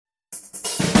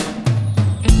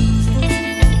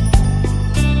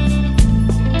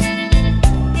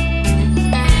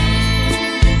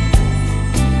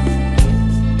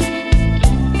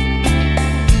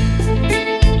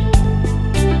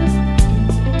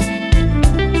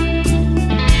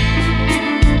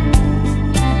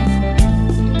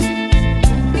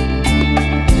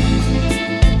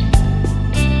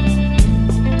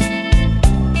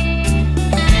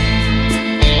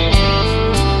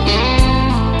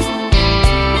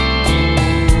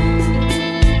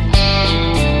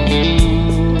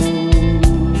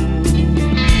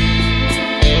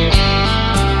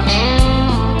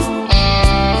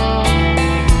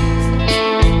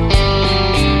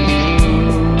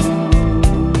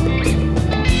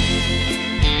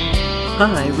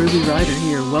Hi, Ruby Ryder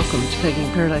here. Welcome to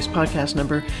Pegging Paradise podcast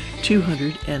number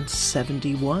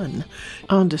 271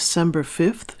 on December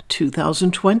 5th,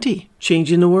 2020.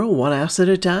 Changing the world one ass at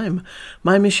a time.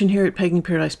 My mission here at Pegging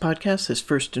Paradise podcast is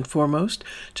first and foremost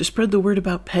to spread the word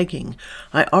about pegging.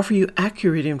 I offer you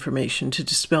accurate information to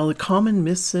dispel the common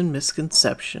myths and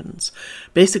misconceptions.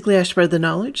 Basically, I spread the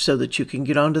knowledge so that you can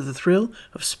get onto the thrill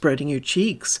of spreading your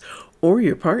cheeks or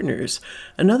your partners.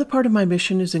 Another part of my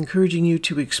mission is encouraging you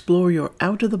to explore your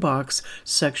out-of-the-box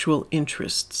sexual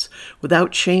interests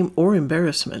without shame or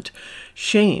embarrassment.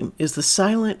 Shame is the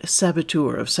silent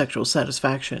saboteur of sexual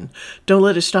satisfaction. Don't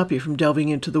let it stop you from delving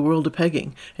into the world of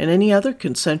pegging and any other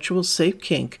consensual, safe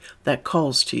kink that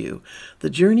calls to you. The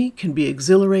journey can be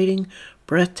exhilarating,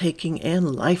 breathtaking,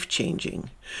 and life-changing.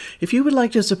 If you would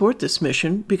like to support this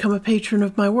mission, become a patron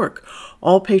of my work.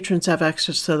 All patrons have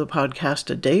access to the podcast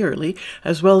a day early,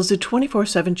 as well as a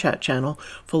 24/7 chat channel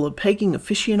full of pegging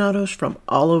aficionados from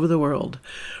all over the world.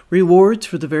 Rewards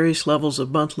for the various levels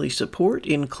of monthly support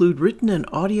include written and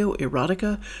audio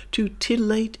erotica to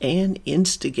titillate and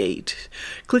instigate.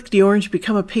 Click the orange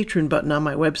Become a Patron button on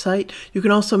my website. You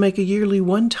can also make a yearly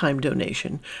one-time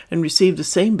donation and receive the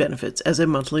same benefits as a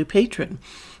monthly patron.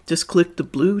 Just click the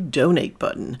blue donate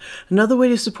button. Another way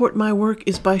to support my work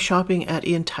is by shopping at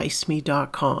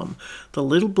EnticeMe.com, the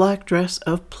little black dress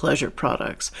of pleasure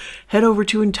products. Head over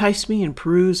to Entice Me and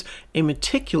peruse a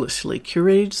meticulously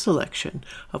curated selection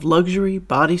of luxury,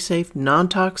 body-safe,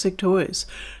 non-toxic toys,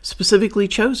 specifically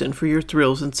chosen for your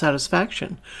thrills and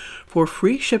satisfaction. For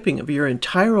free shipping of your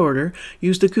entire order,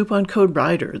 use the coupon code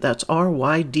RYDER, that's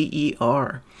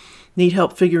RYDER. Need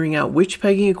help figuring out which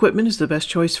pegging equipment is the best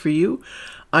choice for you?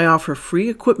 I offer free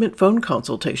equipment phone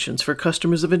consultations for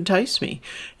customers of Entice Me,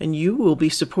 and you will be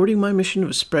supporting my mission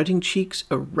of spreading cheeks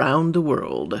around the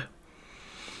world.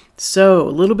 So, a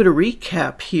little bit of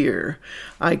recap here.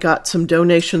 I got some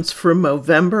donations for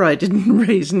Movember. I didn't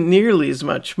raise nearly as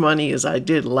much money as I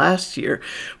did last year,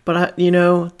 but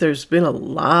there's been a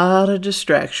lot of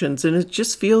distractions and it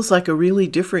just feels like a really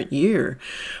different year.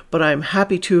 But I'm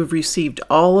happy to have received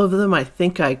all of them. I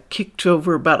think I kicked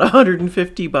over about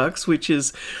 $150, which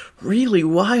is really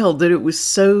wild that it was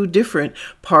so different,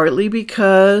 partly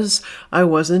because I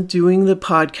wasn't doing the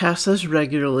podcast as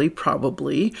regularly,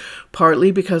 probably, partly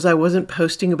because I wasn't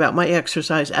posting about my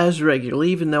exercise as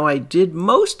regularly, even though I did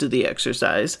most of the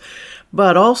exercise.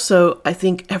 But also, I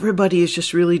think everybody is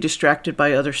just really distracted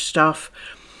by other stuff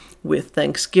with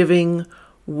Thanksgiving,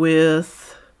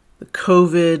 with the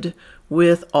COVID,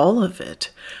 with all of it.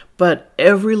 But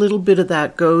every little bit of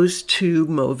that goes to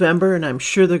Movember, and I'm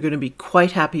sure they're going to be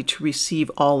quite happy to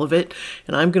receive all of it.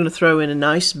 And I'm going to throw in a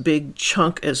nice big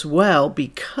chunk as well,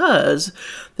 because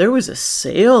there was a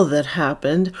sale that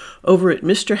happened over at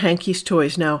Mr. Hanky's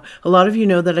Toys. Now, a lot of you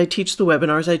know that I teach the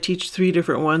webinars. I teach 3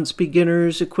 different ones: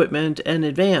 beginners, equipment, and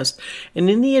advanced. And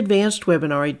in the advanced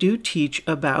webinar, I do teach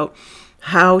about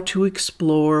how to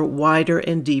explore wider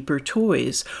and deeper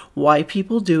toys, why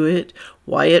people do it,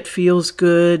 why it feels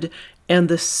good, and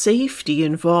the safety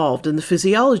involved and the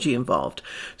physiology involved.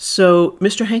 So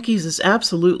Mr. Hanky's is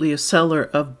absolutely a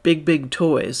seller of big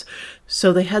toys.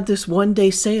 So they had this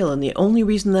one-day sale, and the only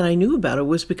reason that I knew about it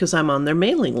was because I'm on their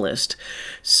mailing list.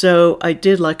 So I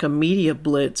did like a media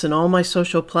blitz, and all my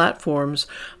social platforms,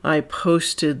 I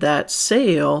posted that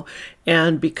sale.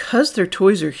 And because their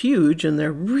toys are huge and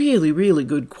they're really, really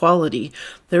good quality,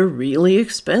 they're really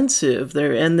expensive.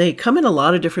 And they come in a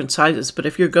lot of different sizes. But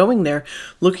if you're going there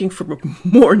looking for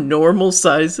more normal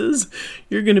sizes,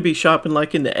 you're going to be shopping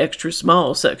like in the extra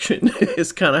small section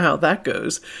is kind of how that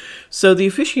goes. So the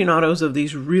aficionados of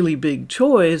these really big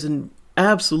toys and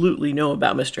absolutely know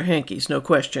about Mr. Hanky's, no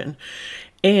question.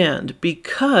 And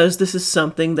because this is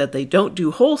something that they don't do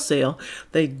wholesale,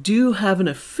 they do have an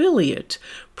affiliate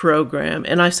program,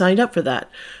 and I signed up for that.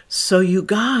 So you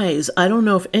guys, I don't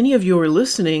know if any of you are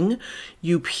listening,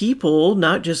 you people,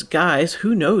 not just guys,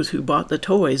 who knows who bought the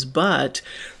toys, but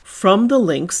from the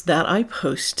links that I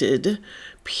posted,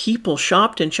 people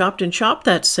shopped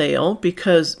that sale,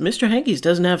 because Mr. Hanky's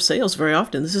doesn't have sales very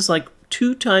often. This is like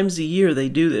 2 times a year they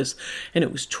do this, and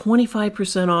it was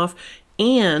 25% off.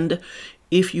 And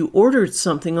if you ordered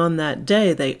something on that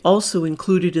day, they also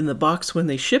included in the box when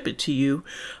they ship it to you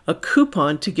a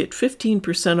coupon to get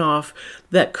 15% off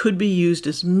that could be used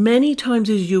as many times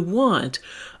as you want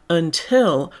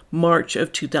until March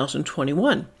of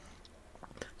 2021.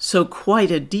 So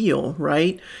quite a deal,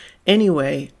 right?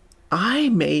 Anyway, I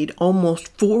made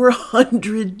almost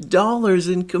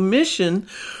 $400 in commission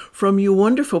from you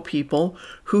wonderful people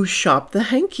who shop the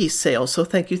Hanky sale. So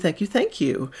thank you, thank you, thank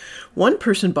you. One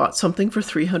person bought something for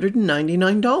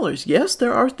 $399. Yes,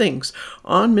 there are things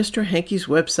on Mr. Hanky's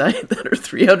website that are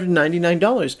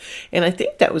 $399. And I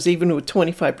think that was even with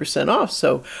 25% off.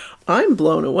 So I'm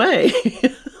blown away.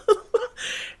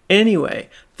 Anyway,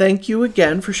 thank you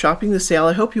again for shopping the sale.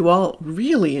 I hope you all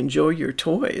really enjoy your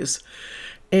toys.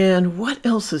 And what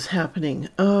else is happening?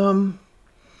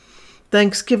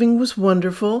 Thanksgiving was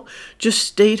wonderful. Just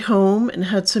stayed home and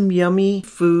had some yummy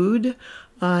food.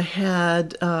 I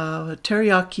had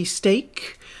teriyaki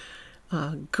steak,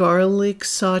 garlic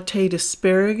sauteed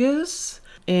asparagus,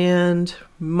 and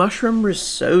mushroom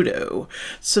risotto.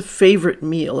 It's a favorite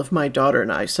meal of my daughter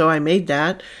and I. So I made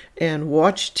that and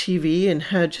watched TV and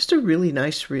had just a really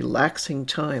nice, relaxing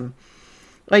time.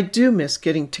 I do miss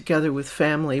getting together with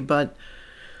family, but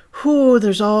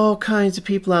there's all kinds of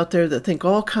people out there that think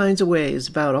all kinds of ways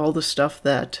about all the stuff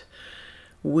that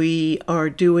we are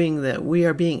doing, that we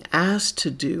are being asked to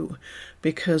do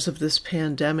because of this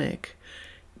pandemic.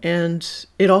 And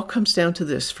it all comes down to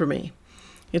this for me.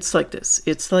 It's like this.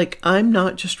 It's like I'm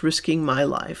not just risking my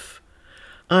life.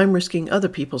 I'm risking other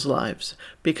people's lives.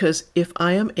 Because if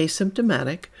I am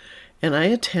asymptomatic and I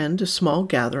attend a small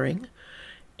gathering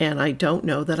and I don't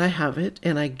know that I have it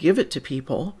and I give it to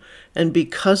people, and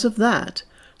because of that,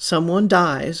 someone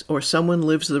dies or someone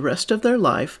lives the rest of their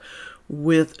life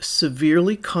with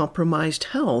severely compromised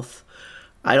health,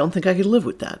 I don't think I could live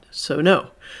with that. So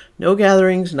no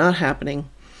gatherings, not happening.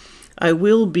 I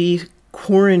will be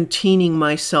quarantining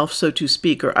myself, so to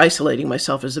speak, or isolating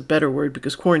myself is a better word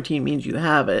because quarantine means you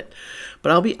have it.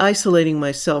 But I'll be isolating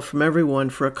myself from everyone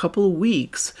for a couple of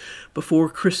weeks before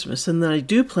Christmas. And then I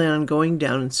do plan on going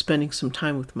down and spending some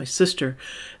time with my sister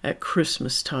at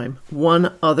Christmas time.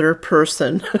 One other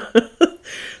person.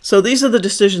 So these are the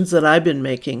decisions that I've been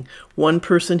making. One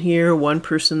person here, one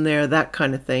person there, that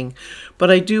kind of thing. But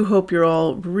I do hope you're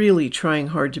all really trying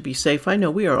hard to be safe. I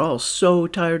know we are all so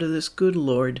tired of this. Good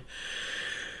Lord.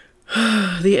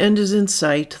 The end is in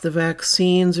sight. The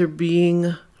vaccines are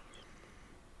being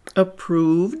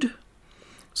approved.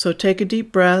 So take a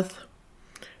deep breath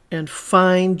and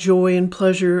find joy and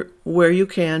pleasure where you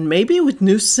can. Maybe with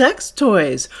new sex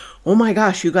toys. Oh my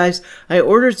gosh, you guys, I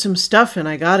ordered some stuff and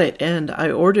I got it. And I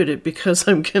ordered it because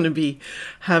I'm going to be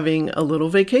having a little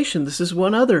vacation. This is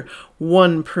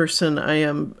one person I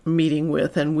am meeting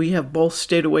with, and we have both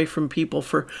stayed away from people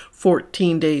for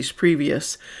 14 days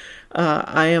previous.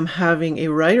 I am having a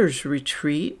writer's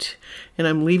retreat, and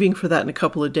I'm leaving for that in a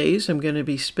couple of days. I'm going to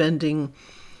be spending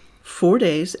 4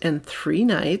 days and 3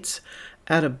 nights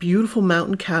at a beautiful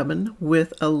mountain cabin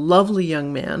with a lovely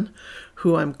young man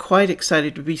who I'm quite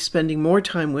excited to be spending more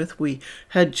time with. We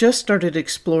had just started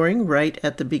exploring right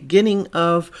at the beginning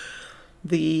of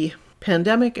the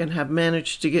pandemic and have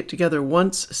managed to get together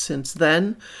once since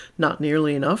then. Not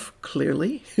nearly enough,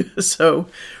 clearly. So,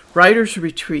 writer's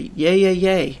retreat,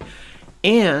 yay.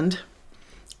 And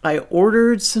I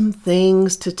ordered some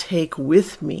things to take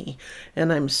with me,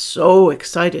 and I'm so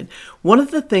excited. One of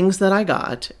the things that I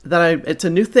got, it's a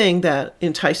new thing that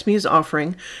Entice Me is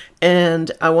offering,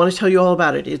 and I want to tell you all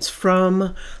about it. It's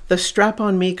from the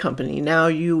Strap-On Me company. Now,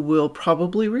 you will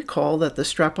probably recall that the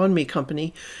Strap-On Me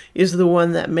company is the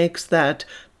one that makes that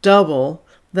double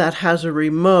that has a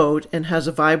remote and has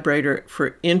a vibrator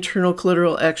for internal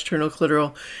clitoral, external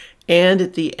clitoral, and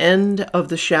at the end of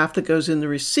the shaft that goes in the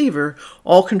receiver,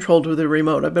 all controlled with a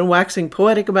remote. I've been waxing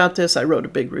poetic about this. I wrote a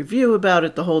big review about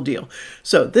it, the whole deal.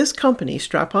 So this company,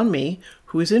 Strap-On Me,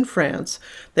 who is in France,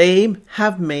 they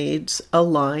have made a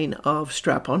line of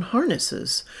strap-on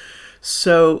harnesses.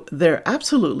 So they're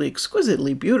absolutely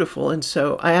exquisitely beautiful. And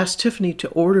so I asked Tiffany to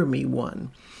order me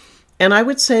one. And I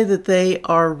would say that they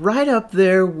are right up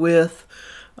there with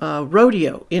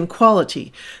Rodeo in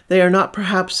quality. They are not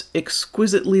perhaps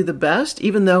exquisitely the best,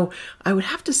 even though I would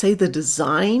have to say the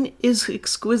design is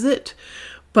exquisite.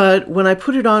 But when I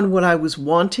put it on, what I was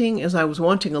wanting is I was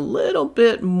wanting a little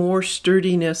bit more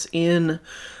sturdiness in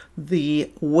the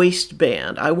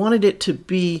waistband. I wanted it to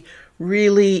be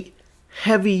really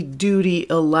heavy-duty,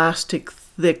 elastic,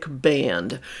 thick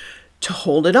band to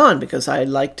hold it on, because I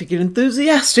like to get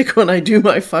enthusiastic when I do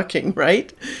my fucking,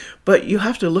 right? But you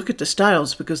have to look at the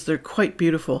styles because they're quite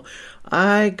beautiful.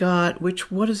 I got,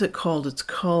 what is it called? It's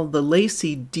called the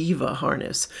Lacy Diva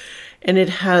harness. And it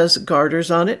has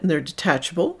garters on it, and they're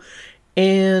detachable.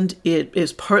 And it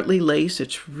is partly lace.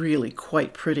 It's really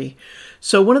quite pretty.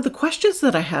 So one of the questions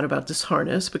that I had about this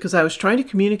harness, because I was trying to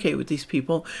communicate with these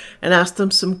people and ask them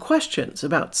some questions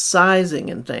about sizing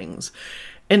and things.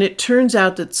 And it turns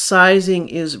out that sizing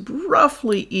is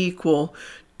roughly equal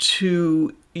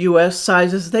to US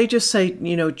sizes. They just say,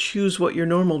 choose what your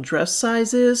normal dress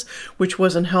size is, which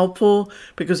wasn't helpful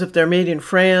because if they're made in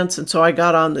France. And so I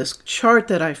got on this chart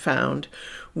that I found,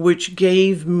 which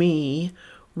gave me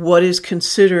what is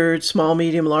considered small,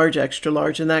 medium, large, extra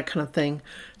large, and that kind of thing,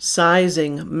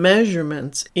 sizing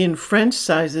measurements in French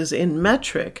sizes in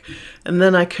metric. And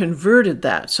then I converted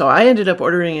that. So I ended up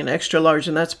ordering an extra large,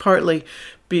 and that's partly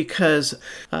because,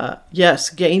 yes,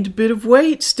 gained a bit of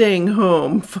weight staying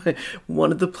home.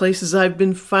 One of the places I've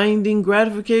been finding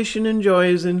gratification and joy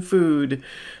is in food.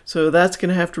 So that's going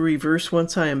to have to reverse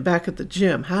once I am back at the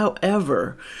gym.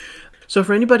 However, so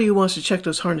for anybody who wants to check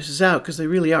those harnesses out, because they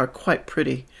really are quite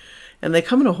pretty, and they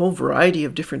come in a whole variety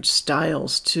of different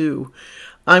styles too,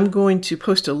 I'm going to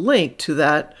post a link to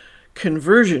that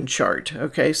conversion chart,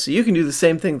 okay? So you can do the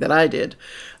same thing that I did.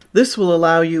 This will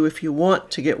allow you, if you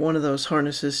want to get one of those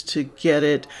harnesses, to get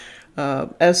it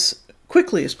as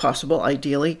quickly as possible,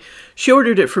 ideally. She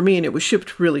ordered it for me and it was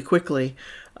shipped really quickly.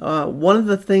 One of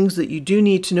the things that you do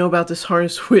need to know about this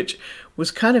harness, which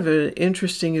was kind of an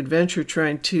interesting adventure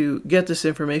trying to get this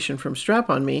information from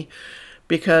Strap-On Me,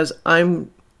 because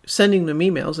I'm sending them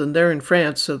emails and they're in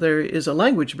France, so there is a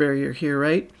language barrier here,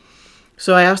 right?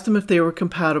 So I asked them if they were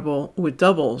compatible with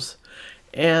doubles.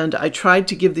 And I tried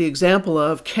to give the example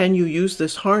of, can you use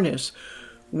this harness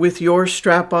with your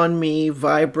Strap-On Me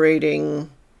vibrating,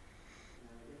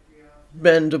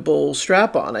 bendable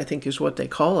strap-on, I think is what they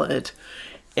call it.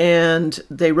 And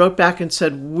they wrote back and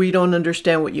said, we don't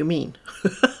understand what you mean.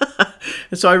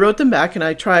 And so I wrote them back and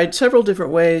I tried several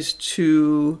different ways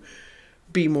to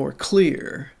be more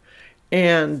clear.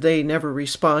 And they never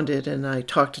responded. And I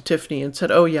talked to Tiffany and said,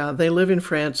 oh yeah, they live in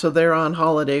France, so they're on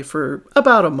holiday for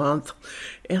about a month.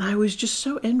 And I was just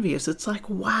so envious. It's like,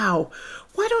 wow,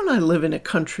 why don't I live in a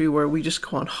country where we just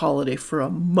go on holiday for a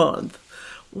month?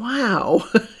 Wow.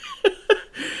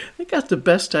 They got the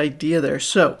best idea there.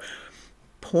 So,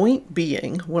 point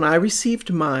being, when I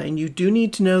received mine, you do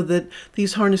need to know that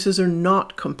these harnesses are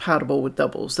not compatible with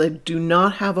doubles. They do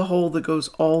not have a hole that goes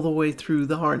all the way through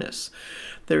the harness.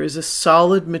 There is a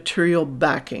solid material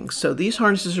backing. So these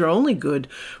harnesses are only good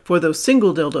for those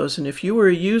single dildos. And if you were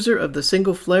a user of the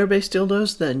single flare-based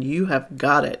dildos, then you have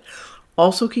got it.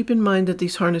 Also keep in mind that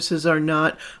these harnesses are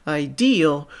not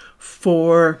ideal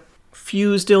for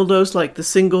fused dildos like the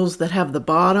singles that have the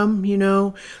bottom,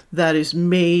 that is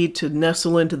made to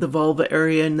nestle into the vulva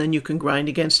area and then you can grind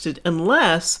against it,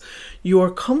 unless you're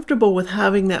comfortable with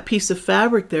having that piece of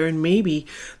fabric there and maybe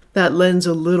that lends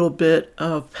a little bit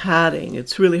of padding.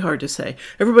 It's really hard to say.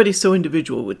 Everybody's so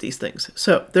individual with these things.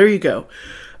 So there you go.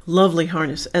 Lovely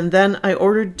harness. And then I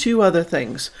ordered 2 other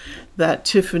things that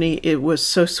Tiffany, it was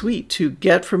so sweet to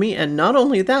get for me. And not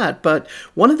only that, but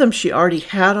one of them she already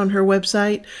had on her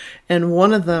website. And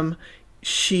one of them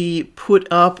she put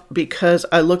up because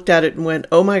I looked at it and went,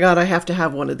 oh my God, I have to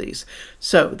have one of these.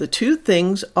 So the 2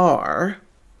 things are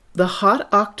the Hot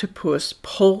Octopuss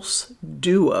Pulse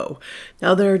Duo.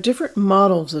 Now, there are different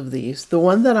models of these. The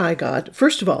one that I got,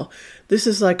 first of all, this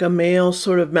is like a male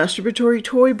sort of masturbatory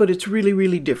toy, but it's really,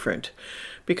 really different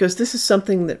because this is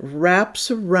something that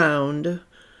wraps around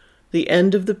the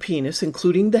end of the penis,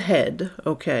 including the head,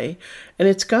 okay? And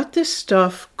it's got this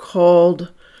stuff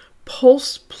called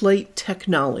pulse plate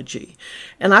technology.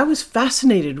 And I was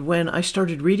fascinated when I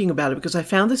started reading about it because I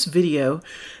found this video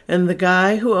and the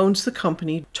guy who owns the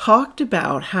company talked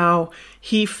about how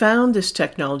he found this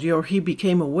technology, or he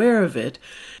became aware of it,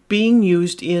 being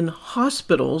used in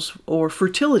hospitals or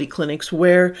fertility clinics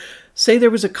where, say there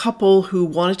was a couple who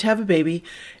wanted to have a baby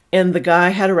and the guy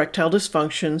had erectile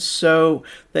dysfunction, so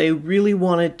they really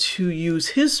wanted to use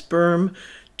his sperm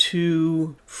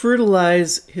to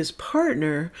fertilize his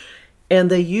partner, and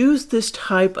they used this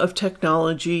type of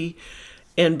technology,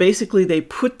 and basically they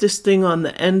put this thing on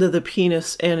the end of the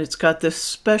penis, and it's got this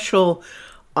special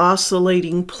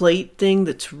oscillating plate thing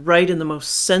that's right in the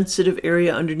most sensitive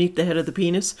area underneath the head of the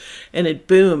penis, and it,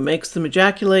 boom, makes them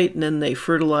ejaculate, and then they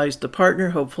fertilize the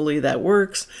partner. Hopefully that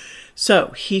works. So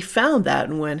he found that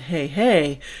and went,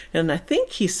 hey, and I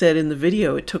think he said in the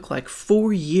video it took like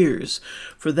 4 years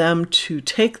for them to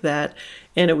take that,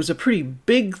 and it was a pretty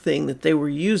big thing that they were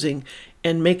using,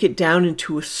 and make it down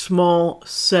into a small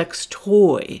sex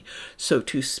toy, so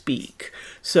to speak.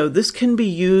 So this can be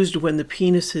used when the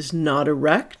penis is not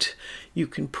erect. You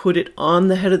can put it on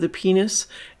the head of the penis,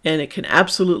 and it can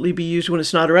absolutely be used when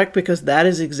it's not erect, because that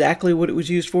is exactly what it was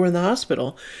used for in the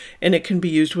hospital. And it can be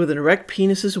used with an erect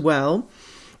penis as well.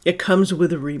 it comes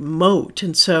with a remote.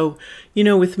 And so,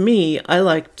 with me, I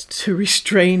like to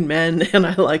restrain men, and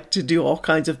I like to do all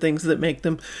kinds of things that make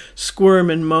them squirm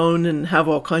and moan and have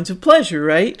all kinds of pleasure,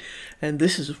 right? And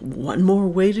this is one more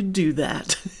way to do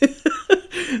that.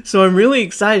 So I'm really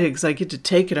excited because I get to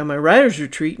take it on my writer's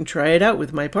retreat and try it out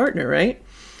with my partner, right?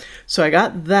 So I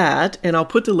got that, and I'll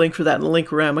put the link for that in the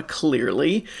Linkorama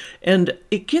clearly. And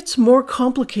it gets more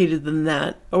complicated than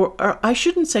that. Or I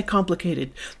shouldn't say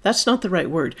complicated. That's not the right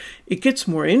word. It gets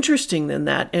more interesting than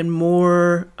that and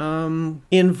more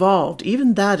involved.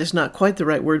 Even that is not quite the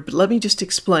right word, but let me just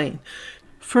explain.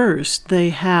 First, they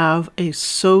have a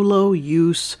solo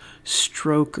use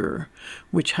stroker,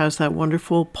 which has that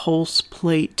wonderful pulse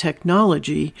plate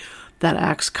technology that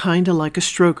acts kind of like a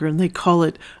stroker, and they call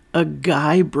it a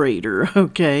guy-brader,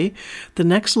 okay? The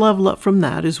next level up from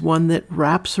that is one that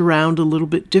wraps around a little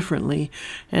bit differently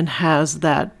and has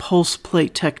that pulse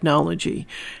plate technology.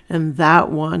 And that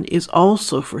one is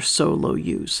also for solo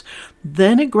use.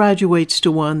 Then it graduates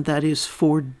to one that is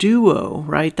for duo,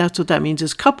 right? That's what that means,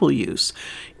 is couple use.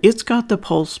 It's got the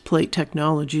pulse plate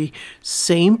technology,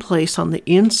 same place on the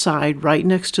inside, right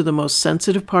next to the most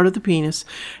sensitive part of the penis.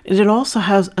 And it also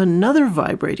has another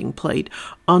vibrating plate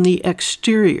on the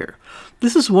exterior.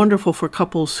 This is wonderful for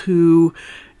couples who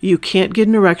you can't get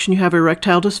an erection, you have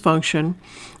erectile dysfunction,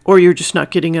 or you're just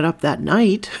not getting it up that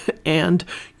night, and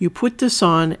you put this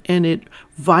on and it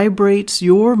vibrates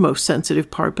your most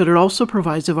sensitive part, but it also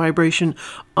provides a vibration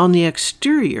on the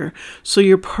exterior so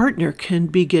your partner can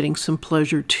be getting some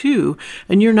pleasure too.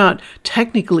 And you're not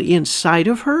technically inside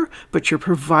of her, but you're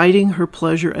providing her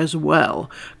pleasure as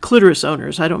well. Clitoris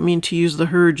owners, I don't mean to use the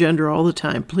her gender all the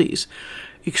time, please.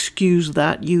 Excuse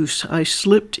that use. I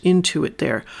slipped into it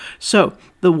there. So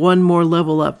the one more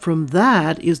level up from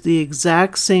that is the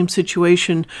exact same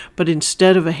situation, but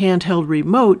instead of a handheld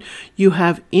remote, you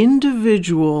have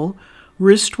individual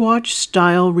wristwatch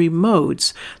style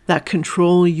remotes that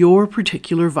control your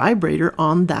particular vibrator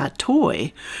on that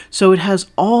toy. So it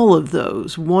has all of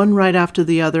those, one right after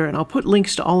the other, and I'll put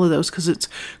links to all of those because it's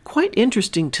quite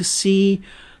interesting to see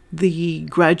the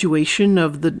graduation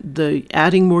of the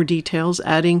adding more details,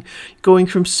 going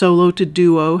from solo to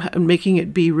duo, and making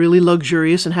it be really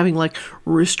luxurious and having like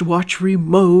wristwatch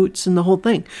remotes and the whole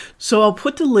thing. So I'll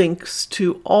put the links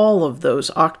to all of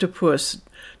those octopus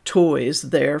toys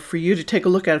there for you to take a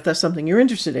look at if that's something you're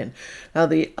interested in. Now,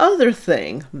 the other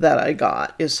thing that I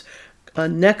got is a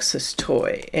Nexus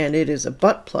toy, and it is a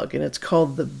butt plug, and it's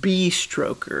called the Bee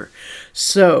Stroker.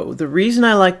 So the reason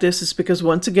I like this is because,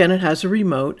 once again, it has a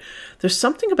remote. There's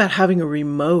something about having a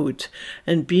remote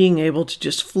and being able to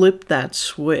just flip that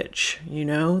switch,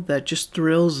 that just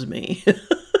thrills me.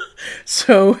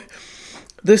 So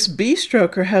this Bee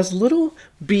Stroker has little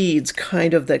beads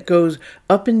kind of that goes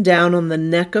up and down on the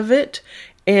neck of it,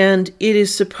 and it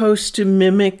is supposed to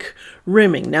mimic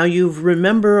rimming. Now, you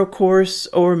remember, of course,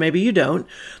 or maybe you don't,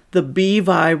 the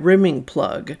Bee-Vibe rimming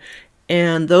plug.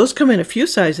 And those come in a few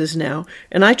sizes now.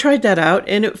 And I tried that out,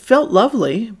 and it felt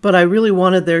lovely, but I really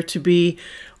wanted there to be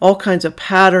all kinds of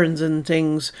patterns and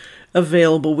things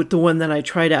available with the one that I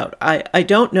tried out. I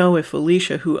don't know if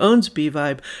Alicia, who owns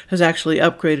Bee-Vibe, has actually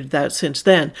upgraded that since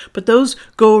then, but those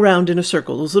go around in a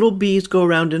circle. Those little bees go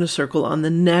around in a circle on the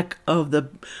neck of the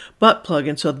butt plug,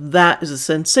 and so that is a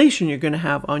sensation you're going to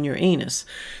have on your anus.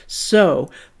 So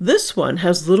this one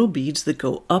has little beads that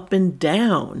go up and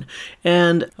down,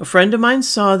 and a friend of mine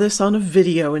saw this on a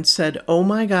video and said, "Oh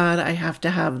my God, I have to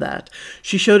have that."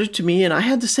 She showed it to me, and I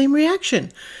had the same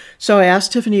reaction. So I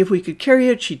asked Tiffany if we could carry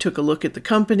it. She took a look at the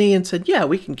company and said, "Yeah,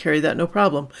 we can carry that, no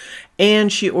problem."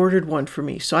 And she ordered one for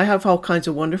me. So I have all kinds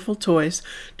of wonderful toys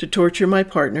to torture my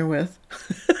partner with.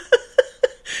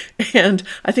 And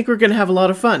I think we're going to have a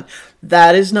lot of fun.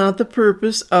 That is not the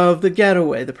purpose of the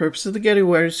getaway. The purpose of the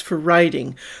getaway is for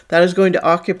writing. That is going to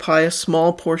occupy a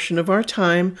small portion of our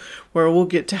time where we'll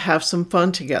get to have some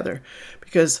fun together.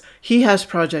 Because he has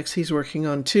projects he's working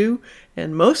on too,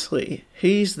 and mostly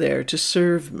he's there to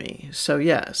serve me. So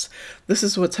yes, this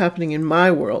is what's happening in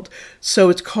my world. So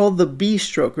it's called the Bee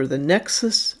Stroker, the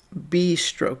Nexus Bee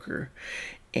Stroker.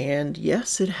 And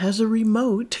yes, it has a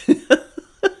remote.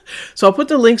 So I'll put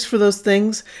the links for those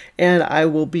things, and I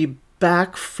will be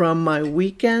back from my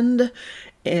weekend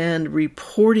and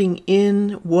reporting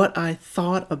in what I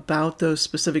thought about those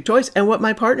specific toys and what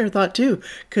my partner thought too,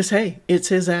 because hey, it's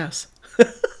his ass.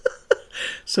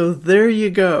 So there you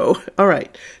go. All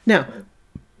right. Now,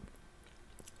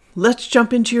 let's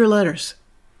jump into your letters.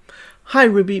 Hi,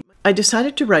 Ruby. I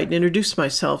decided to write and introduce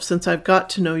myself since I've got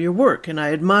to know your work and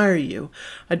I admire you.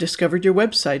 I discovered your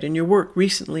website and your work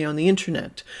recently on the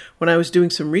internet when I was doing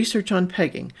some research on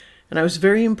pegging, and I was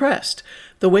very impressed.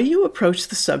 The way you approach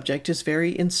the subject is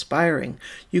very inspiring.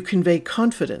 You convey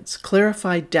confidence,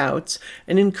 clarify doubts,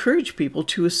 and encourage people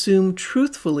to assume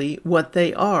truthfully what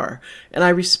they are, and I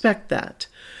respect that.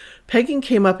 Pegging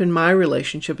came up in my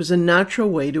relationship as a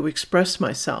natural way to express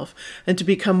myself and to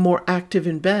become more active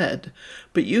in bed,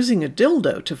 but using a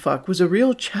dildo to fuck was a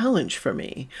real challenge for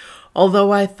me.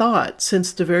 Although I thought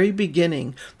since the very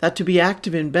beginning that to be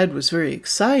active in bed was very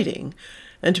exciting,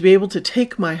 and to be able to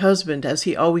take my husband as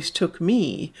he always took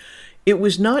me, it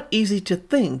was not easy to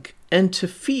think and to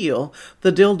feel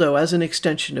the dildo as an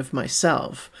extension of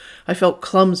myself. I felt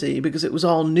clumsy because it was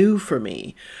all new for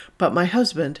me, but my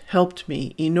husband helped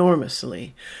me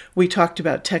enormously. We talked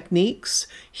about techniques.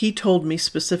 He told me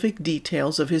specific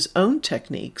details of his own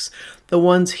techniques, the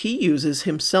ones he uses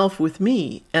himself with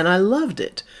me, and I loved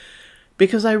it.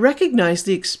 Because I recognized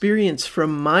the experience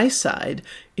from my side,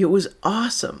 it was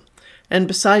awesome. And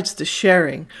besides the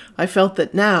sharing, I felt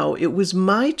that now it was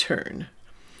my turn.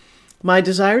 My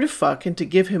desire to fuck and to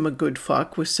give him a good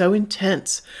fuck was so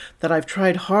intense that I've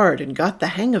tried hard and got the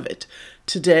hang of it.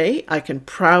 Today, I can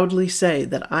proudly say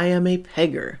that I am a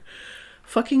pegger.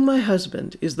 Fucking my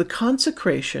husband is the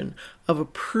consecration of a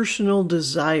personal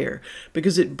desire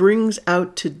because it brings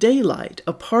out to daylight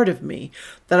a part of me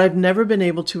that I've never been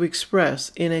able to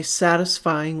express in a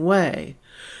satisfying way.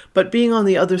 But being on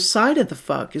the other side of the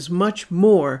fuck is much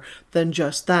more than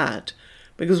just that,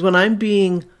 because when I'm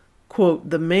being, quote,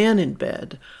 the man in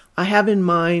bed, I have in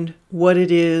mind what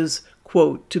it is,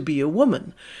 quote, to be a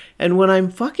woman. And when I'm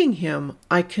fucking him,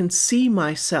 I can see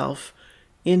myself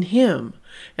in him,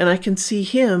 and I can see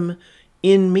him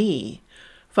in me.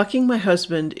 Fucking my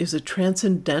husband is a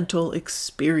transcendental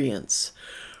experience.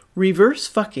 Reverse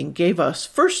fucking gave us,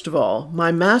 first of all, my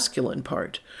masculine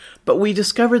part, but we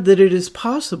discovered that it is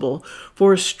possible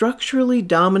for a structurally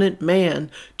dominant man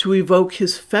to evoke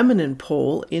his feminine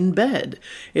pole in bed.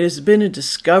 It has been a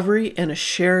discovery and a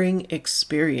sharing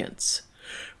experience.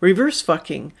 Reverse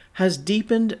fucking has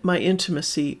deepened my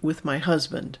intimacy with my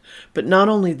husband, but not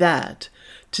only that.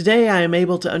 Today I am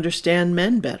able to understand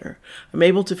men better. I'm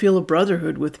able to feel a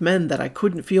brotherhood with men that I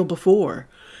couldn't feel before.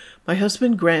 My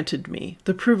husband granted me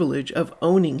the privilege of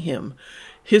owning him.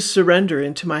 His surrender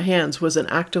into my hands was an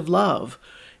act of love,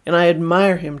 and I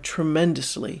admire him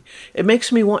tremendously. It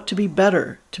makes me want to be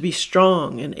better, to be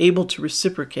strong and able to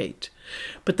reciprocate.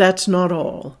 But that's not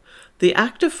all. The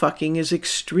act of fucking is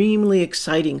extremely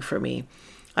exciting for me.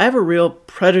 I have a real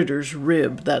predator's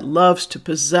rib that loves to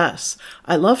possess.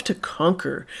 I love to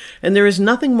conquer, and there is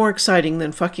nothing more exciting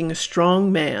than fucking a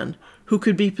strong man who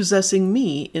could be possessing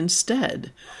me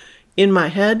instead. In my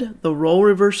head, the role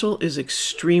reversal is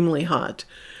extremely hot.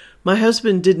 My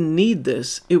husband didn't need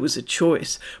this, it was a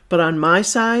choice, but on my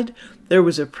side, there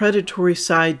was a predatory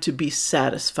side to be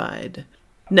satisfied.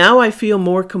 Now I feel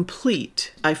more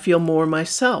complete, I feel more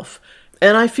myself,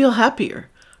 and I feel happier.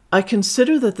 I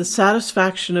consider that the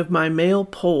satisfaction of my male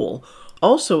pole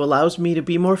also allows me to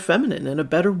be more feminine and a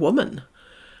better woman.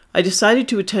 I decided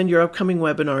to attend your upcoming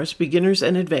webinars, beginners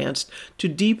and advanced, to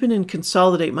deepen and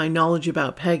consolidate my knowledge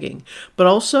about pegging, but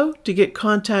also to get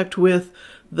contact with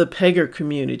the pegger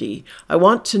community. I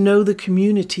want to know the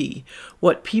community,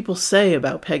 what people say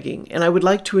about pegging, and I would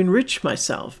like to enrich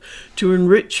myself, to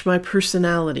enrich my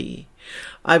personality.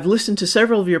 I've listened to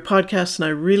several of your podcasts and I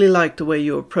really like the way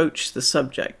you approach the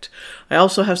subject. I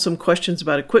also have some questions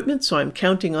about equipment, so I'm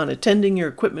counting on attending your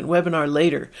equipment webinar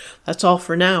later. That's all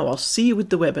for now. I'll see you with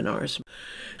the webinars.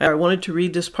 I wanted to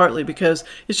read this partly because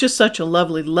it's just such a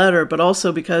lovely letter, but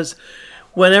also because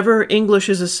whenever English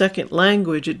is a second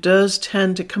language, it does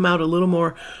tend to come out a little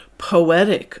more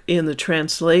poetic in the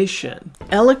translation.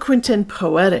 Eloquent and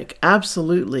poetic,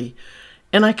 absolutely.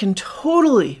 And I can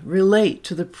totally relate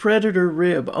to the predator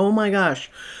rib. Oh my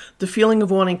gosh, the feeling of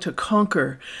wanting to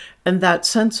conquer and that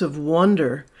sense of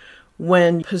wonder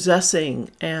when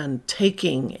possessing and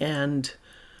taking and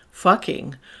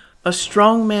fucking a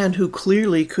strong man who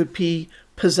clearly could be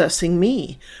possessing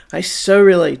me. I so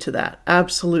relate to that.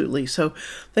 Absolutely. So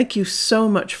thank you so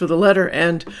much for the letter.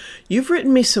 And you've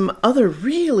written me some other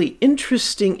really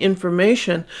interesting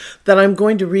information that I'm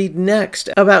going to read next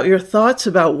about your thoughts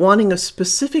about wanting a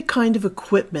specific kind of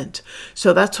equipment.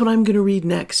 So that's what I'm going to read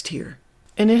next here.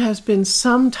 And it has been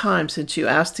some time since you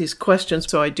asked these questions,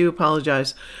 so I do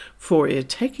apologize for it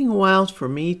taking a while for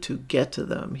me to get to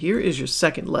them. Here is your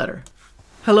second letter.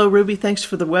 Hello, Ruby. Thanks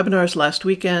for the webinars last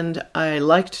weekend. I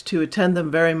liked to attend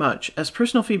them very much. As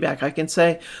personal feedback, I can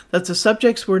say that the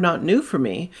subjects were not new for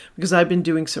me because I've been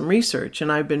doing some research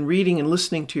and I've been reading and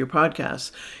listening to your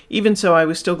podcasts. Even so, I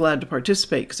was still glad to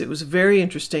participate because it was very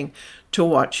interesting to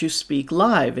watch you speak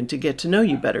live and to get to know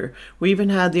you better. We even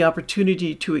had the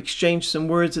opportunity to exchange some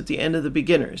words at the end of the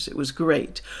beginners. It was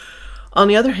great. On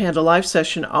the other hand, a live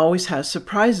session always has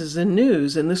surprises and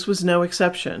news, and this was no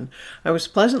exception. I was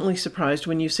pleasantly surprised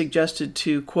when you suggested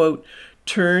to, quote,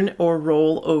 turn or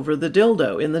roll over the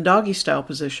dildo in the doggy style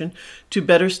position to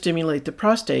better stimulate the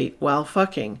prostate while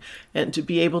fucking and to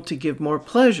be able to give more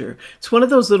pleasure. It's one of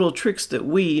those little tricks that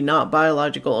we, not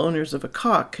biological owners of a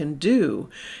cock, can do.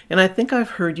 And I think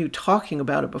I've heard you talking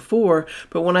about it before,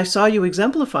 but when I saw you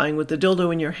exemplifying with the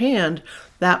dildo in your hand,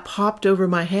 that popped over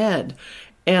my head.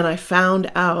 And I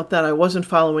found out that I wasn't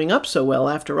following up so well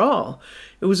after all.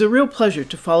 It was a real pleasure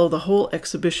to follow the whole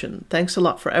exhibition. Thanks a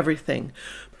lot for everything.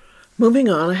 Moving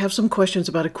on, I have some questions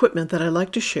about equipment that I'd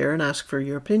like to share and ask for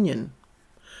your opinion.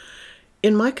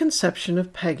 In my conception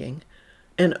of pegging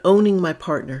and owning my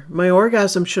partner, my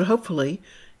orgasm should hopefully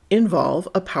involve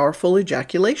a powerful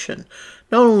ejaculation.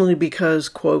 Not only because,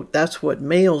 quote, that's what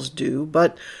males do,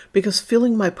 but because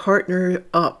filling my partner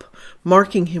up,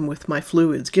 marking him with my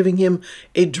fluids, giving him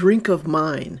a drink of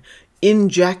mine,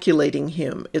 injaculating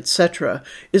him, etc.,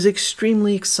 is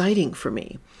extremely exciting for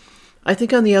me. I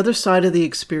think on the other side of the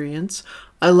experience,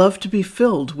 I love to be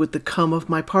filled with the cum of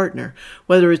my partner,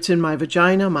 whether it's in my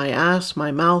vagina, my ass,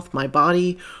 my mouth, my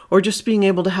body, or just being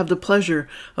able to have the pleasure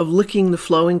of licking the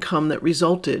flowing cum that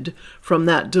resulted from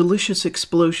that delicious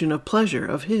explosion of pleasure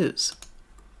of his.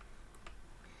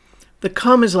 The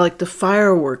cum is like the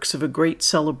fireworks of a great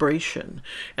celebration,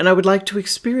 and I would like to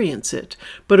experience it,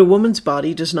 but a woman's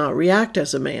body does not react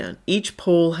as a man. Each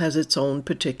pole has its own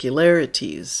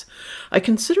particularities. I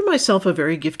consider myself a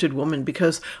very gifted woman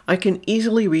because I can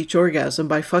easily reach orgasm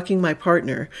by fucking my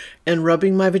partner and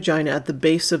rubbing my vagina at the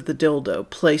base of the dildo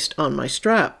placed on my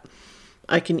strap.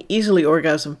 I can easily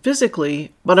orgasm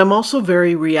physically, but I'm also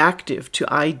very reactive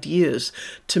to ideas,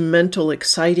 to mental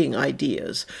exciting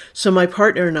ideas. So my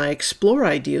partner and I explore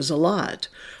ideas a lot.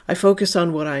 I focus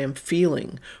on what I am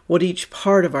feeling, what each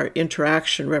part of our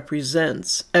interaction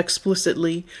represents,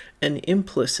 explicitly and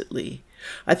implicitly.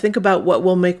 I think about what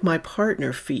will make my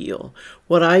partner feel,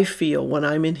 what I feel when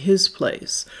I'm in his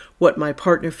place, what my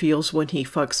partner feels when he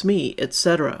fucks me,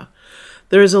 etc.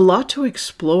 There is a lot to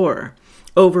explore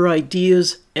over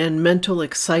ideas and mental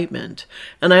excitement,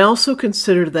 and I also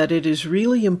consider that it is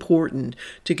really important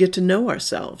to get to know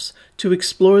ourselves, to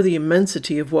explore the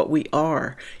immensity of what we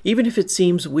are. Even if it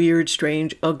seems weird,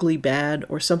 strange, ugly, bad,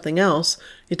 or something else,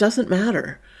 it doesn't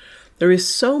matter. There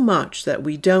is so much that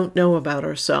we don't know about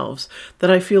ourselves that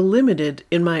I feel limited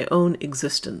in my own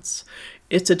existence.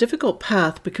 It's a difficult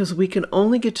path because we can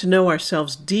only get to know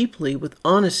ourselves deeply with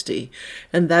honesty,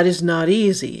 and that is not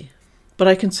easy. But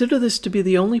I consider this to be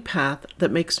the only path that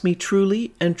makes me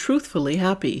truly and truthfully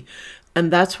happy,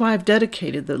 and that's why I've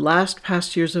dedicated the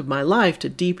past years of my life to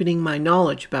deepening my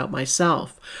knowledge about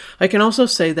myself. I can also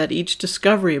say that each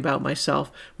discovery about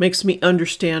myself makes me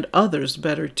understand others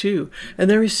better too, and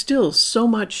there is still so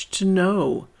much to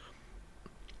know.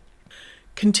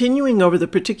 Continuing over the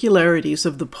particularities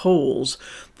of the poles,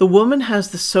 the woman has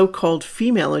the so-called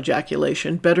female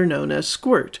ejaculation, better known as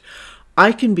squirt.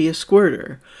 I can be a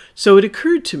squirter, so it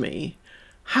occurred to me,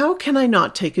 how can I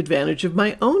not take advantage of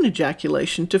my own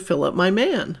ejaculation to fill up my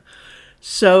man?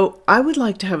 So I would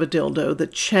like to have a dildo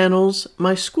that channels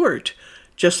my squirt,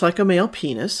 just like a male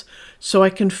penis, so I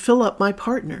can fill up my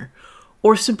partner,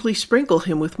 or simply sprinkle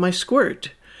him with my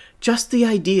squirt. Just the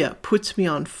idea puts me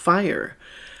on fire.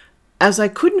 As I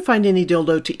couldn't find any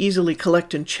dildo to easily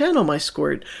collect and channel my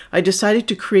squirt, I decided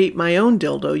to create my own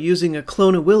dildo using a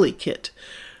Clone-A-Willy kit.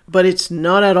 But it's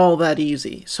not at all that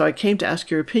easy, so I came to ask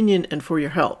your opinion and for your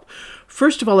help.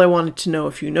 First of all, I wanted to know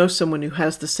if you know someone who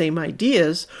has the same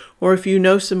ideas, or if you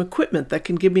know some equipment that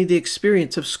can give me the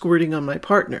experience of squirting on my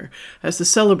partner as the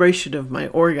celebration of my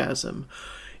orgasm.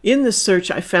 In this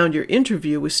search, I found your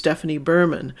interview with Stephanie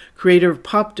Berman, creator of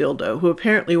Pop Dildo, who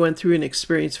apparently went through an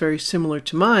experience very similar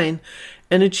to mine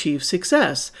and achieved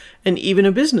success, and even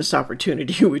a business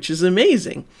opportunity, which is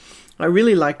amazing. I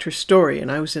really liked her story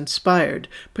and I was inspired,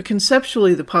 but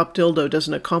conceptually the Pop Dildo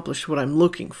doesn't accomplish what I'm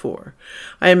looking for.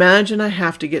 I imagine I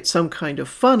have to get some kind of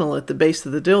funnel at the base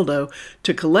of the dildo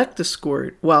to collect the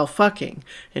squirt while fucking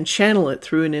and channel it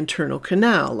through an internal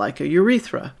canal like a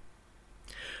urethra.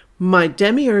 My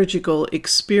demiurgical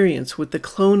experience with the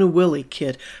Clone-A-Willy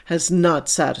kit has not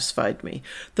satisfied me.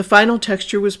 The final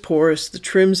texture was porous, the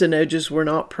trims and edges were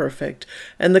not perfect,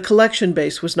 and the collection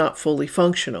base was not fully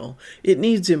functional. It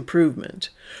needs improvement.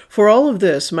 For all of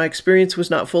this, my experience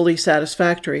was not fully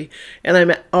satisfactory, and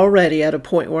I'm already at a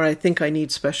point where I think I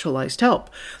need specialized help.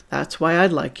 That's why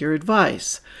I'd like your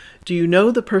advice. Do you know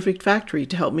the perfect factory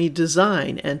to help me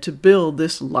design and to build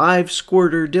this live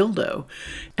squirter dildo?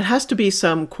 It has to be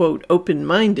some, quote,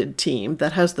 open-minded team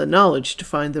that has the knowledge to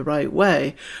find the right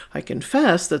way. I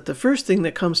confess that the first thing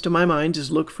that comes to my mind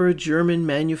is look for a German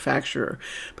manufacturer,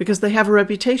 because they have a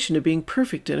reputation of being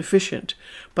perfect and efficient.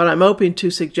 But I'm open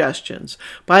to suggestions.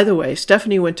 By the way,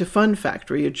 Stephanie went to Fun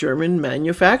Factory, a German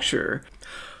manufacturer.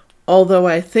 Although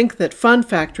I think that Fun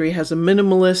Factory has a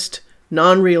minimalist,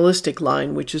 non-realistic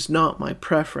line, which is not my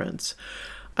preference.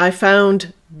 I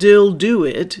found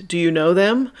Dildo-It, do you know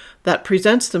them? That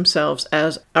presents themselves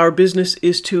as our business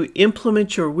is to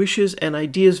implement your wishes and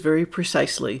ideas very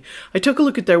precisely. I took a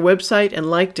look at their website and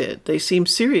liked it. They seem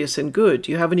serious and good.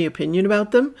 Do you have any opinion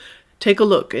about them? Take a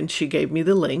look, and she gave me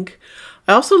the link.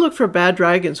 I also looked for Bad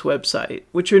Dragon's website,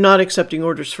 which are not accepting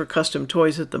orders for custom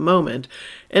toys at the moment,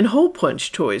 and Hole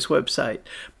Punch Toys website,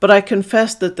 but I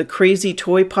confess that the crazy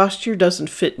toy posture doesn't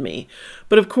fit me.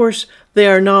 But of course, they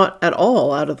are not at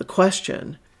all out of the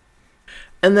question.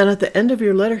 And then at the end of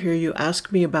your letter here, you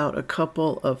ask me about a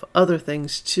couple of other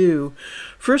things too.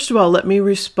 First of all, let me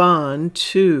respond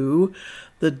to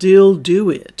the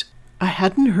Dildo-It. I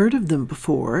hadn't heard of them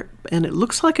before, and it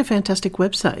looks like a fantastic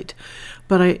website.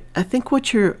 But I think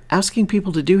what you're asking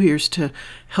people to do here is to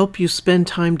help you spend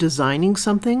time designing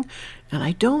something. And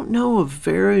I don't know of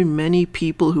very many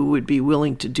people who would be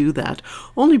willing to do that,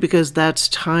 only because that's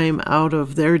time out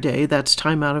of their day. That's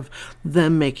time out of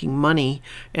them making money.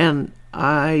 And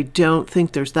I don't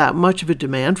think there's that much of a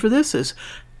demand for this. As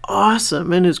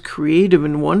awesome and as creative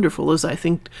and wonderful as I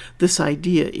think this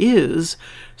idea is.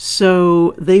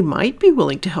 So they might be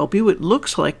willing to help you. It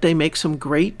looks like they make some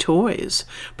great toys,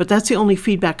 but that's the only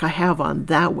feedback I have on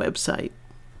that website.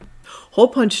 Hole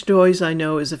Punch Toys, I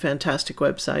know, is a fantastic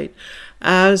website,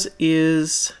 as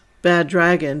is Bad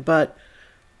Dragon, but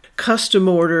custom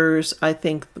orders, I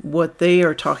think what they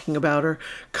are talking about are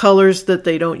colors that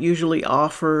they don't usually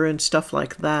offer and stuff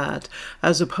like that,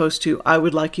 as opposed to, I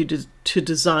would like you to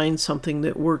design something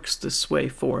that works this way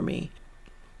for me.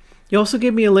 You also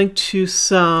gave me a link to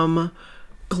some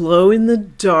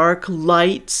glow-in-the-dark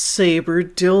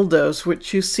lightsaber dildos,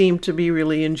 which you seem to be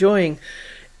really enjoying.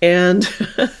 And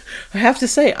I have to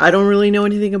say, I don't really know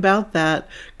anything about that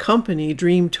company,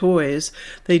 Dream Toys.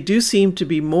 They do seem to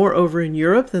be more over in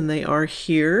Europe than they are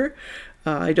here.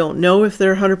 I don't know if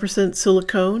they're 100%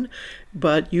 silicone,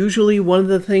 but usually one of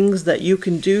the things that you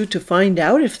can do to find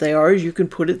out if they are is you can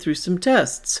put it through some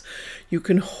tests. You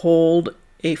can hold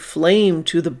a flame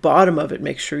to the bottom of it.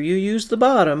 Make sure you use the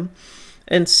bottom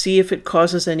and see if it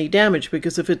causes any damage,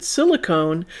 because if it's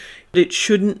silicone, it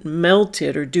shouldn't melt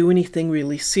it or do anything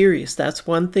really serious. That's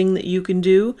one thing that you can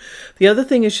do. The other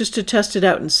thing is just to test it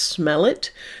out and smell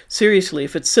it. Seriously,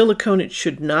 if it's silicone, it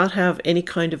should not have any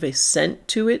kind of a scent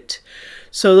to it.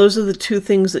 So those are the two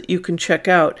things that you can check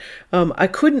out. I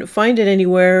couldn't find it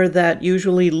anywhere that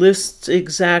usually lists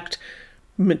exact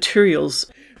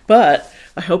materials, but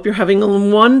I hope you're having a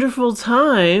wonderful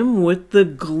time with the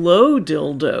glow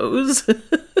dildos.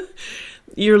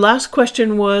 Your last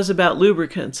question was about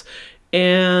lubricants,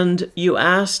 and you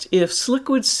asked if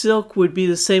Slickwood Silk would be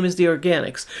the same as the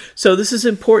organics. So this is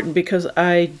important because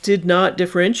I did not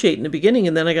differentiate in the beginning,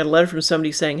 and then I got a letter from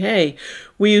somebody saying, hey,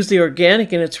 we use the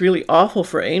organic and it's really awful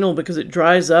for anal because it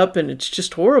dries up and it's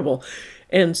just horrible.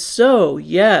 And so,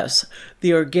 yes,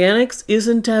 the organics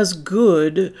isn't as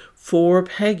good for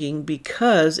pegging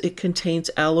because it contains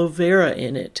aloe vera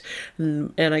in it.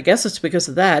 And I guess it's because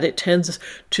of that. It tends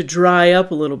to dry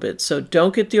up a little bit. So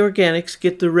don't get the organics,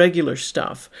 get the regular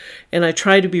stuff. And I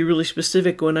try to be really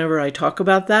specific whenever I talk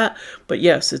about that. But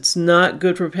yes, it's not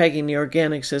good for pegging. The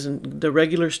organics isn't. The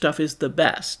regular stuff is the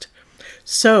best.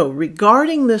 So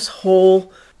regarding this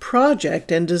whole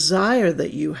project and desire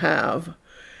that you have,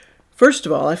 first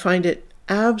of all, I find it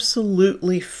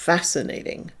absolutely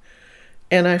fascinating.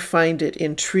 And I find it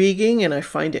intriguing, and I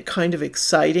find it kind of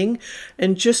exciting,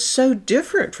 and just so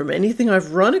different from anything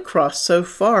I've run across so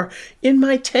far in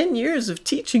my 10 years of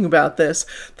teaching about this,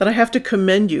 that I have to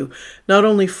commend you, not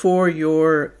only for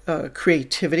your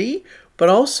creativity, but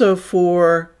also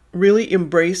for really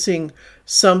embracing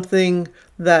something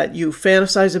that you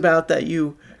fantasize about, that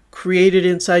you created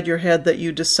inside your head, that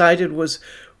you decided was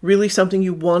really something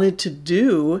you wanted to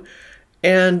do,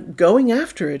 and going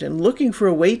after it and looking for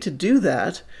a way to do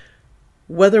that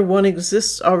whether one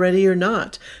exists already or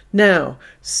not. Now,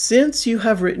 since you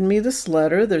have written me this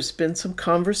letter, there's been some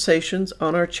conversations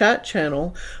on our chat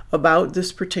channel about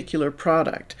this particular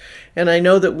product. And I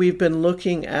know that we've been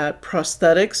looking at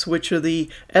prosthetics, which are the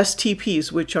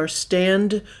STPs, which are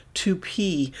stand to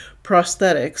pee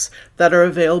prosthetics that are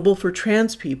available for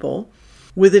trans people,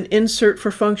 with an insert for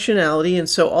functionality. And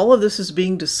so all of this is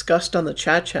being discussed on the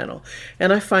chat channel,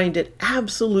 and I find it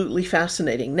absolutely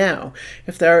fascinating. Now,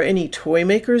 if there are any toy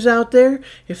makers out there,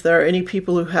 if there are any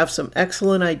people who have some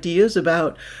excellent ideas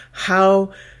about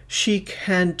how she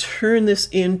can turn this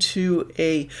into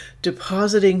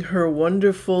depositing her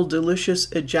wonderful,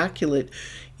 delicious ejaculate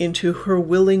into her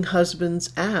willing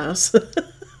husband's ass,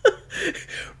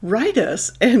 write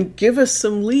us and give us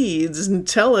some leads and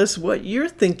tell us what you're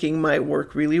thinking might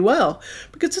work really well,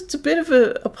 because it's a bit of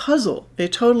a puzzle.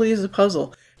 It totally is a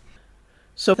puzzle.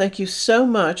 So thank you so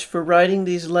much for writing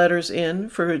these letters in,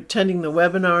 for attending the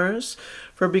webinars,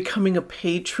 for becoming a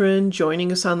patron,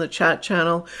 joining us on the chat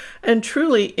channel, and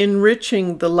truly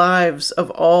enriching the lives of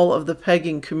all of the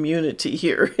pegging community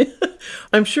here.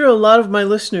 I'm sure a lot of my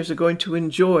listeners are going to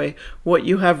enjoy what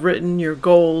you have written, your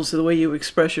goals, the way you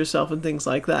express yourself, and things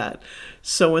like that.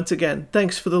 So once again,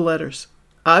 thanks for the letters.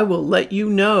 I will let you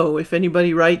know if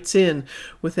anybody writes in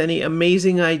with any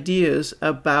amazing ideas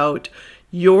about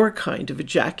your kind of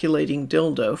ejaculating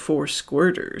dildo for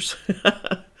squirters.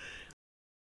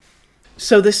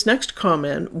 So this next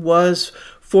comment was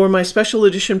for my special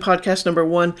edition podcast number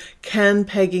 1, Can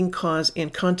Pegging Cause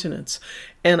Incontinence?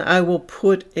 And I will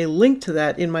put a link to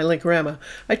that in my Linkorama.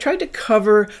 I tried to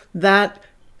cover that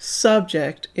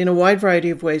subject in a wide variety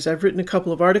of ways. I've written a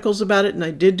couple of articles about it, and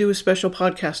I did do a special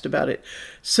podcast about it.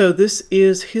 So this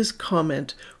is his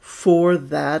comment for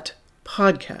that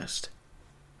podcast.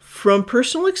 From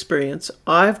personal experience,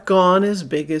 I've gone as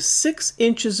big as 6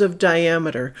 inches of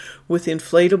diameter with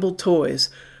inflatable toys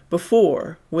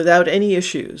before without any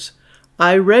issues.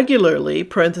 I regularly,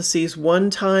 parentheses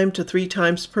 1 time to 3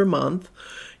 times per month,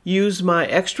 use my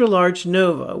extra large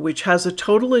Nova, which has a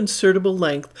total insertable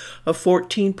length of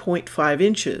 14.5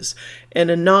 inches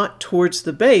and a knot towards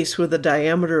the base with a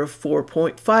diameter of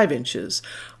 4.5 inches.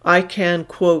 I can,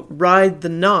 quote, ride the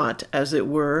knot, as it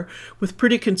were, with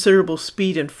pretty considerable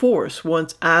speed and force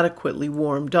once adequately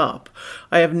warmed up.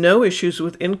 I have no issues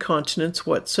with incontinence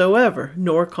whatsoever,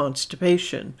 nor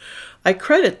constipation. I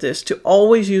credit this to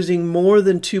always using more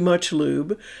than too much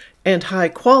lube, and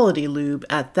high-quality lube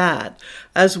at that,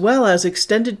 as well as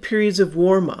extended periods of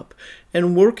warm-up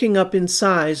and working up in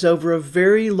size over a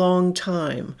very long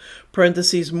time,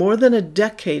 parentheses more than a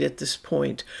decade at this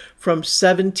point, from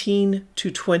 17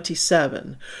 to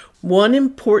 27. One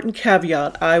important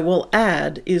caveat I will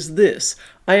add is this: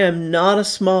 I am not a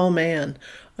small man.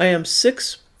 I am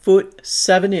 6 foot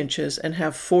 7 inches and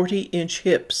have 40-inch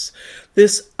hips.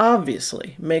 This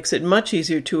obviously makes it much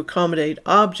easier to accommodate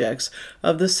objects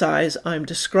of the size I'm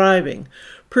describing.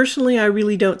 Personally, I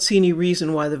really don't see any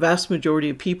reason why the vast majority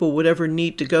of people would ever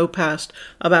need to go past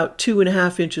about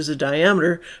 2.5 inches of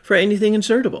diameter for anything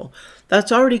insertable.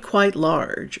 That's already quite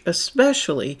large,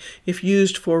 especially if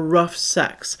used for rough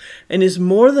sex, and is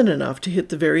more than enough to hit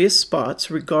the various spots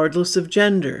regardless of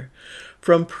gender.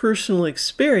 From personal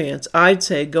experience, I'd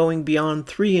say going beyond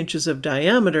 3 inches of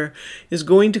diameter is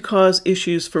going to cause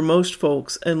issues for most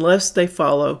folks unless they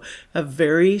follow a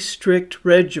very strict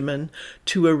regimen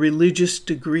to a religious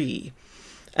degree.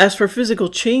 As for physical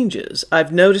changes,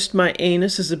 I've noticed my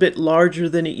anus is a bit larger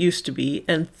than it used to be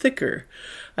and thicker.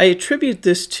 I attribute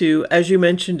this to, as you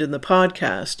mentioned in the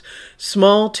podcast,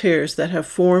 small tears that have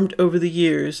formed over the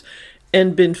years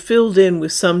and been filled in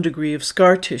with some degree of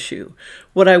scar tissue.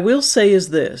 What I will say is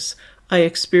this: I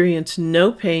experience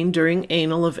no pain during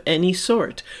anal of any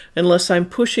sort, unless I'm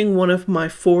pushing one of my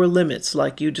 4 limits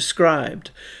like you described.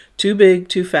 Too big,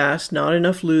 too fast, not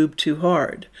enough lube, too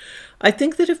hard. I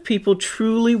think that if people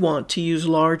truly want to use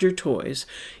larger toys,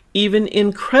 even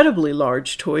incredibly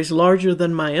large toys larger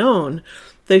than my own,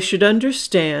 they should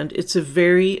understand it's a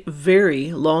very,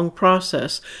 very long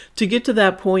process to get to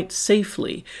that point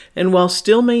safely and while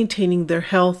still maintaining their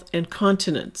health and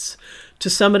continence. To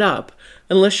sum it up,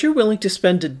 unless you're willing to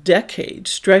spend a decade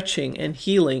stretching and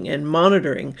healing and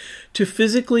monitoring to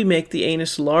physically make the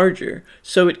anus larger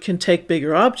so it can take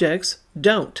bigger objects,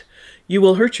 don't. You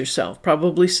will hurt yourself,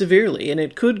 probably severely, and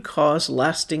it could cause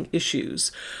lasting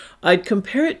issues. I'd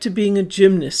compare it to being a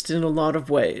gymnast in a lot of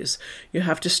ways. You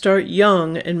have to start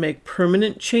young and make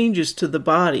permanent changes to the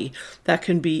body that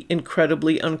can be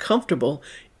incredibly uncomfortable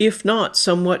if not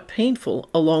somewhat painful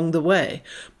along the way.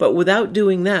 But without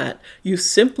doing that, you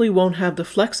simply won't have the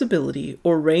flexibility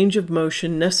or range of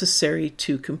motion necessary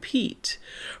to compete.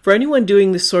 For anyone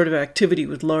doing this sort of activity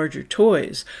with larger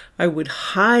toys, I would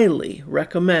highly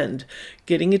recommend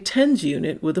getting a TENS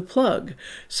unit with a plug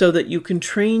so that you can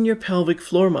train your pelvic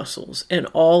floor muscles and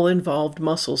all involved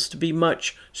muscles to be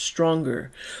much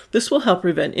stronger. This will help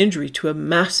prevent injury to a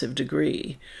massive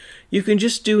degree. You can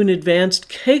just do an advanced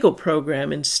Kegel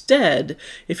program instead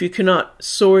if you cannot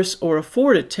source or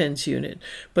afford a TENS unit,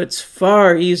 but it's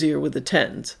far easier with the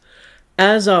TENS.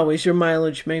 As always, your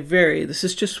mileage may vary. This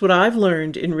is just what I've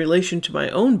learned in relation to my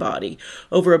own body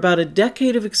over about a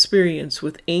decade of experience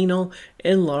with anal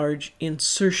and large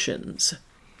insertions.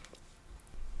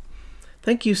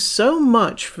 Thank you so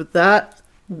much for that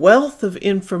wealth of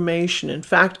information. In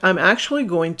fact, I'm actually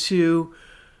going to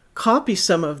copy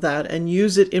some of that and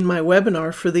use it in my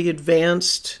webinar for the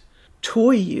advanced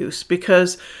toy use,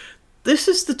 because this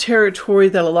is the territory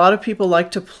that a lot of people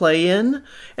like to play in.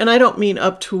 And I don't mean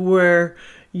up to where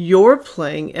you're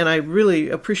playing. And I really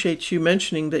appreciate you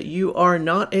mentioning that you are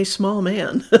not a small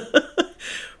man.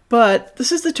 But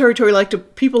this is the territory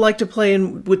people like to play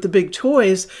in with the big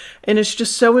toys. And it's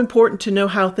just so important to know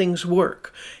how things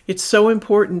work. It's so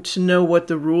important to know what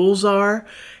the rules are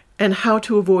and how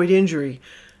to avoid injury.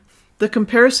 The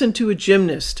comparison to a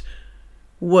gymnast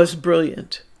was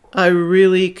brilliant. I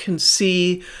really can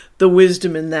see the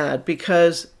wisdom in that,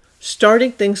 because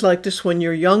starting things like this when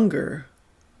you're younger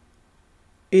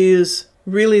is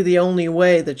really the only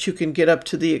way that you can get up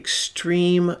to the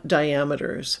extreme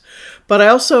diameters. But I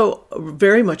also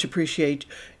very much appreciate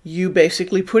you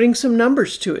basically putting some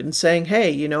numbers to it and saying,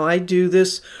 hey, I do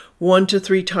this 1 to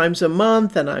 3 times a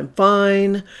month and I'm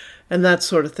fine, and that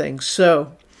sort of thing.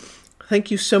 So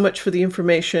thank you so much for the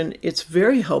information. It's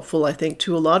very helpful, I think,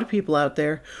 to a lot of people out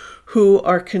there who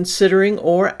are considering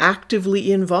or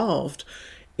actively involved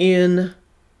in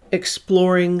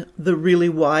exploring the really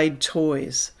wide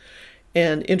toys.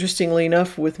 And interestingly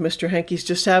enough, with Mr. Hankey's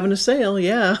just having a sale,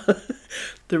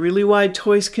 the really wide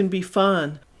toys can be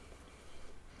fun.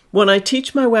 When I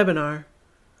teach my webinar,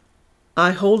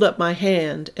 I hold up my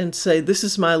hand and say, this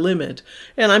is my limit.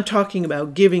 And I'm talking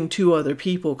about giving to other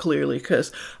people, clearly,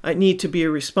 because I need to be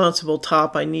a responsible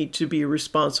top. I need to be a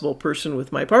responsible person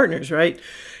with my partners, right?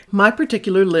 My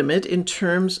particular limit in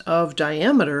terms of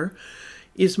diameter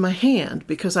is my hand,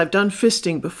 because I've done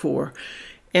fisting before.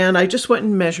 And I just went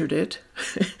and measured it.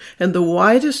 And the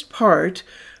widest part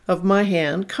of my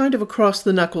hand, kind of across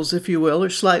the knuckles, if you will, or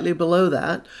slightly below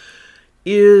that,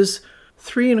 is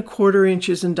 3¼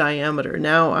 inches in diameter.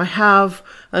 Now, I have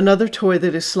another toy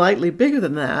that is slightly bigger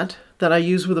than that I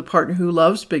use with a partner who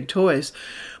loves big toys.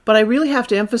 But I really have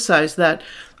to emphasize that,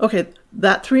 okay,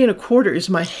 that 3¼ is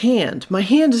my hand. My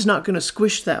hand is not going to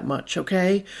squish that much,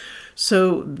 okay?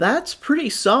 So that's pretty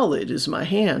solid, is my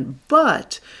hand.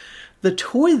 But the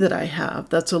toy that I have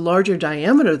that's a larger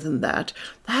diameter than that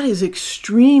is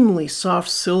extremely soft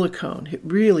silicone. It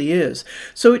really is.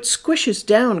 So it squishes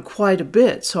down quite a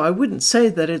bit. So I wouldn't say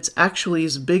that it's actually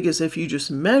as big as if you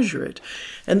just measure it.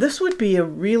 And this would be a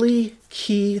really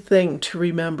key thing to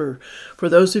remember for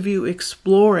those of you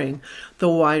exploring the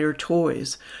wider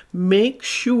toys. Make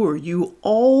sure you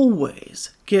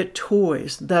always get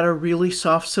toys that are really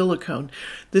soft silicone.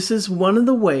 This is one of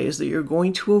the ways that you're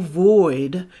going to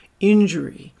avoid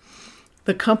injury.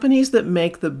 The companies that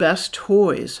make the best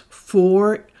toys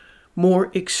for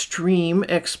more extreme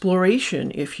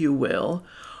exploration, if you will,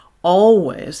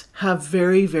 always have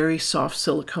very, very soft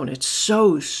silicone. It's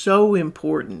so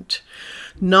important.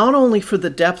 Not only for the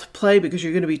depth play, because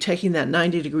you're going to be taking that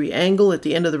 90-degree angle at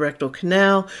the end of the rectal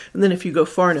canal, and then if you go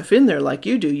far enough in there like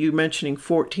you do, you're mentioning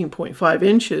 14.5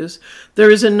 inches,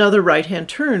 there is another right-hand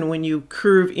turn when you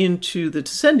curve into the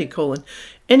descending colon.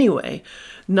 Anyway,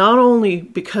 not only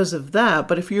because of that,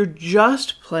 but if you're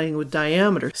just playing with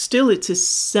diameter, still it's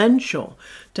essential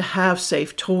to have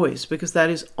safe toys, because that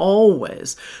is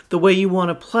always the way you want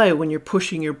to play when you're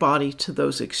pushing your body to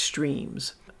those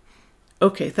extremes.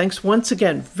 Okay, thanks once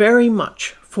again very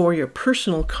much for your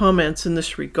personal comments in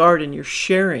this regard and your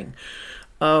sharing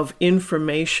of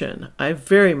information. I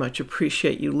very much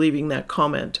appreciate you leaving that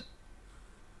comment.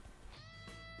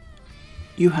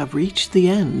 You have reached the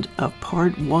end of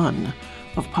part 1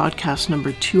 of podcast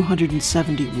number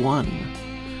 271.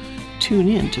 Tune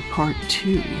in to part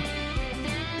 2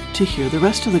 to hear the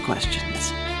rest of the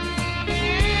questions.